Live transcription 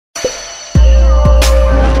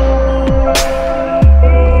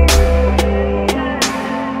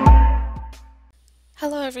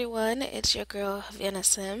it's your girl Vienna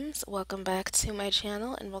Sims. Welcome back to my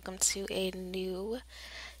channel and welcome to a new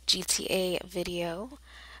GTA video.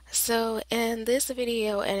 So in this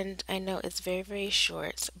video, and I know it's very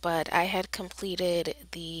short, but I had completed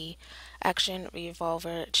the Action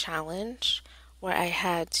Revolver challenge where I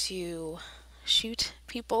had to shoot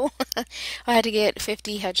people. I had to get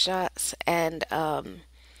 50 headshots and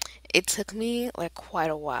it took me like quite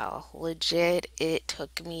a while. Legit, it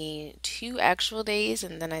took me 2 actual days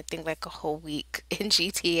and then I think like a whole week in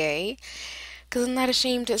GTA. Because I'm not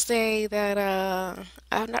ashamed to say that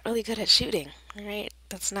I'm not really good at shooting, right?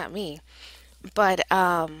 That's not me. But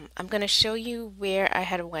I'm gonna show you where I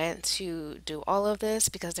had went to do all of this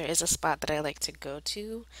because there is a spot that I like to go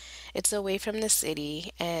to. It's away from the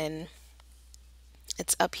city and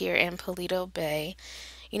it's up here in Paleto Bay.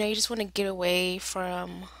 You know, you just want to get away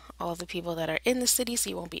from all the people that are in the city so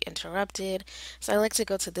you won't be interrupted. So I like to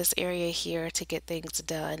go to this area here to get things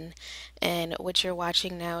done. And what you're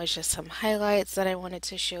watching now is just some highlights that I wanted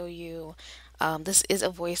to show you. This is a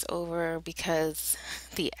voiceover because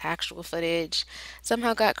the actual footage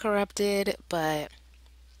somehow got corrupted, but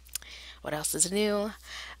what else is new?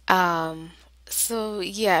 Um, so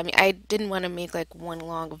yeah, I mean, I didn't want to make like one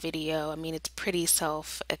long video. I mean, it's pretty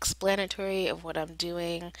self-explanatory of what I'm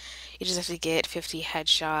doing. You just have to get 50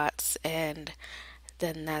 headshots and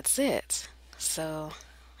then that's it. So,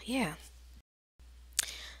 yeah.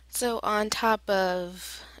 So on top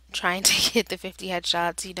of trying to get the 50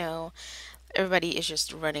 headshots, you know, everybody is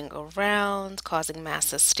just running around, causing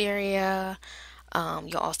mass hysteria.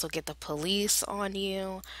 You'll also get the police on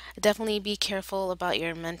you. Definitely be careful about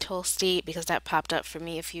your mental state because that popped up for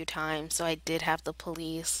me a few times. So I did have the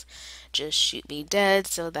police just shoot me dead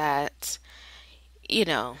so that, you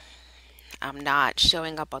know, I'm not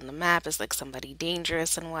showing up on the map as like somebody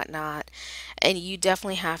dangerous and whatnot. And you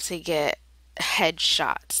definitely have to get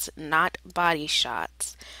headshots, not body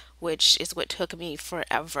shots, which is what took me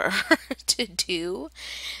forever to do.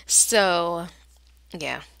 So,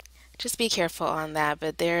 yeah, just be careful on that.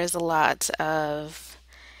 But there's a lot of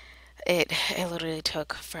it literally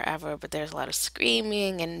took forever, but there's a lot of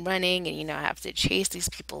screaming and running, and you know, I have to chase these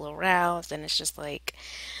people around, and it's just like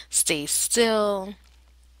stay still.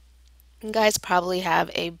 You guys probably have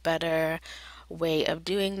a better way of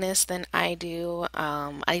doing this than I do.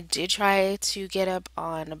 I did try to get up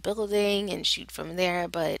on a building and shoot from there,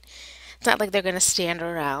 but it's not like they're gonna stand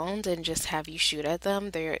around and just have you shoot at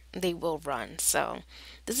them. They will run. So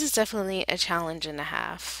this is definitely a challenge and a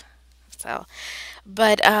half. So,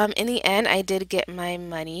 but in the end, I did get my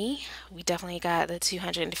money. We definitely got the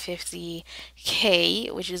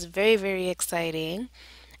 250K, which is very exciting.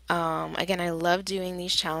 Again, I love doing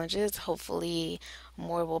these challenges. Hopefully,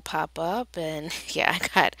 more will pop up. And yeah, I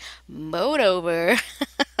got mowed over.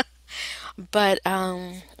 But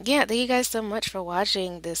yeah, thank you guys so much for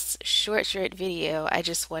watching this short video. I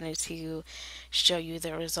just wanted to show you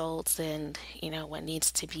the results and you know what needs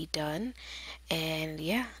to be done. And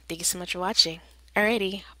yeah, thank you so much for watching.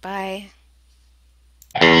 Alrighty, bye.